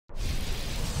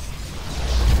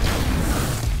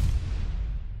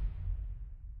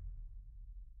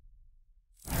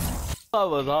I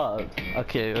was hard.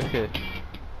 Okay.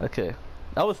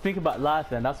 I was thinking about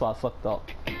laughing, that's why I fucked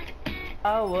up.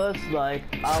 I was like,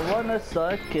 I wanna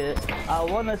suck it, I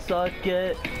wanna suck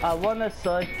it, I wanna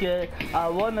suck it, I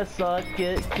wanna suck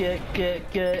it, get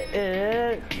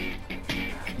it.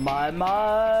 My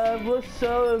mind was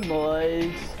so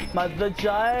moist, my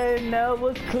vagina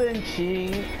was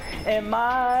clenching, and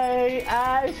my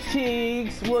ass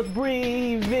cheeks was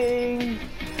breathing.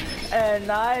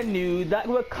 And I knew that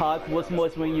your cock was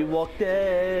moist when you walked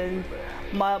in.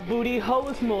 My booty hole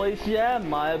was moist, yeah,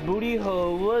 my booty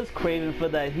hole was craving for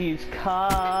that huge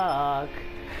cock.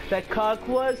 That cock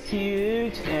was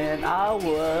huge and I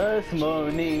was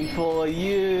moaning for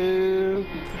you.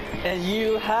 And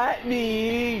you had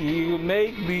me, you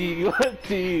make me want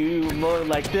to moan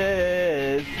like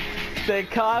this. The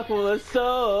cock was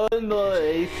so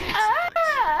moist.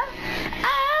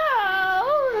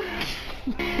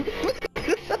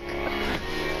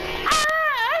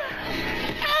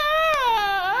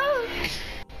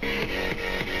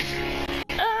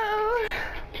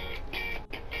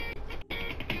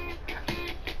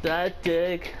 That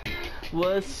dick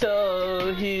was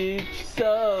so huge,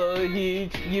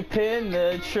 you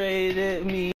penetrated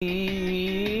me.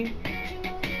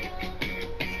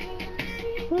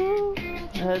 Ooh,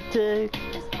 that dick,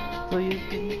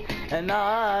 and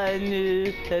I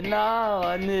knew, and now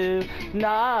I knew,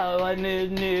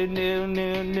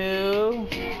 knew.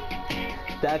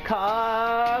 That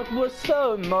cock was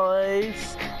so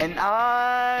moist, and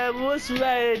I was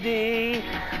ready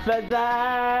for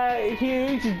that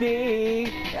huge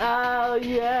dick. Oh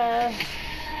yeah,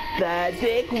 that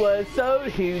dick was so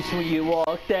huge when you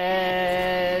walked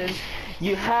in.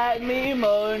 You had me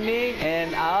moaning,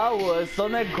 and I was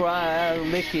on the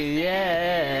ground licking,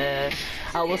 yeah.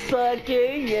 I was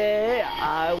sucking it,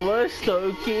 I was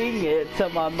stroking it till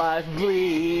my mouth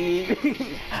bleed.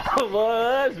 I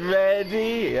was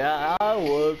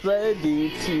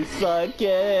ready to suck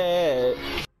it.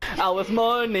 I was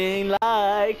moaning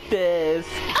like this.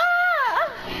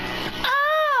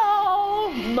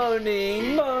 Oh,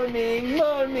 moaning.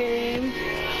 Moaning.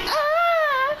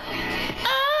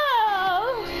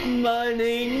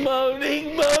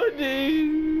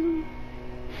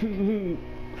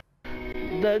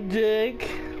 The dick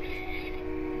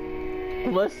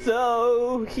was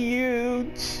so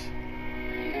huge.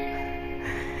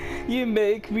 You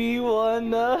make me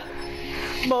wanna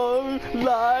moan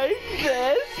like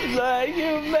this. Like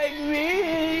you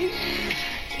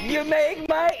make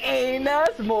my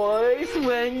anus moist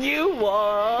when you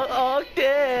walked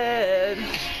in.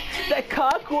 That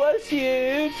cock was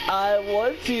huge. I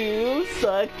want to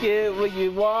suck it when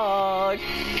you walk.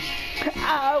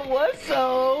 I was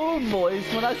so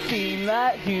moist when I seen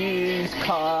that huge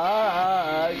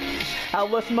cock. I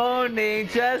was moaning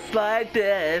just like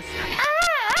this.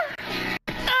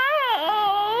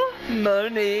 Oh,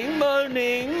 moaning. Oh,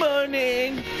 moaning.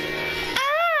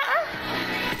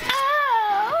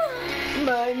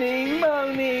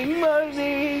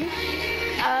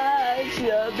 I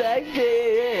feel that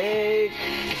dick.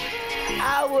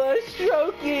 I was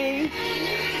stroking.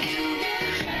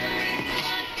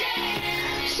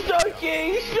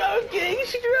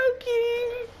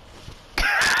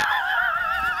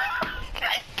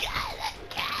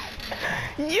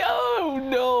 Yo,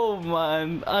 no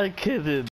man, I couldn't.